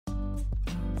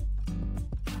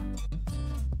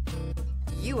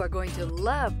You are going to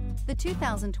love the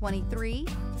 2023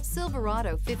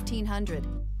 Silverado 1500.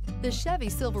 The Chevy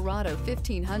Silverado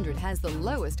 1500 has the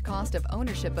lowest cost of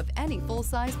ownership of any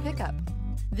full-size pickup.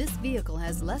 This vehicle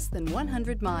has less than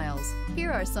 100 miles.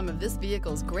 Here are some of this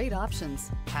vehicle's great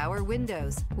options: power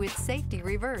windows with safety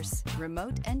reverse,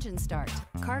 remote engine start,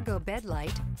 cargo bed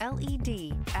light,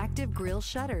 LED, active grille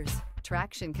shutters,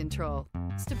 traction control,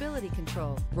 stability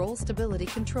control, roll stability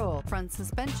control, front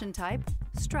suspension type,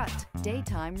 strut,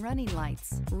 daytime running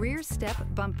lights, rear step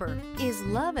bumper. Is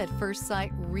love at first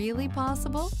sight really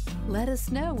possible? Let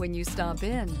us know when you stop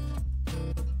in.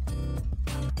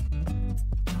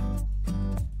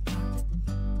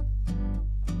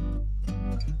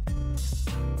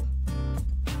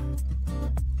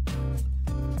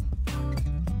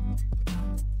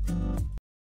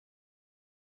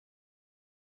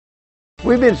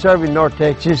 We've been serving North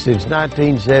Texas since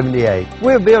 1978.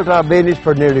 We've built our business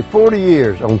for nearly 40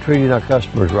 years on treating our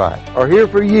customers right. Are here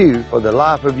for you for the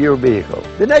life of your vehicle.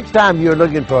 The next time you're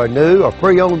looking for a new or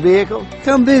pre-owned vehicle,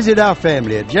 come visit our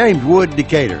family at James Wood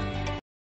Decatur.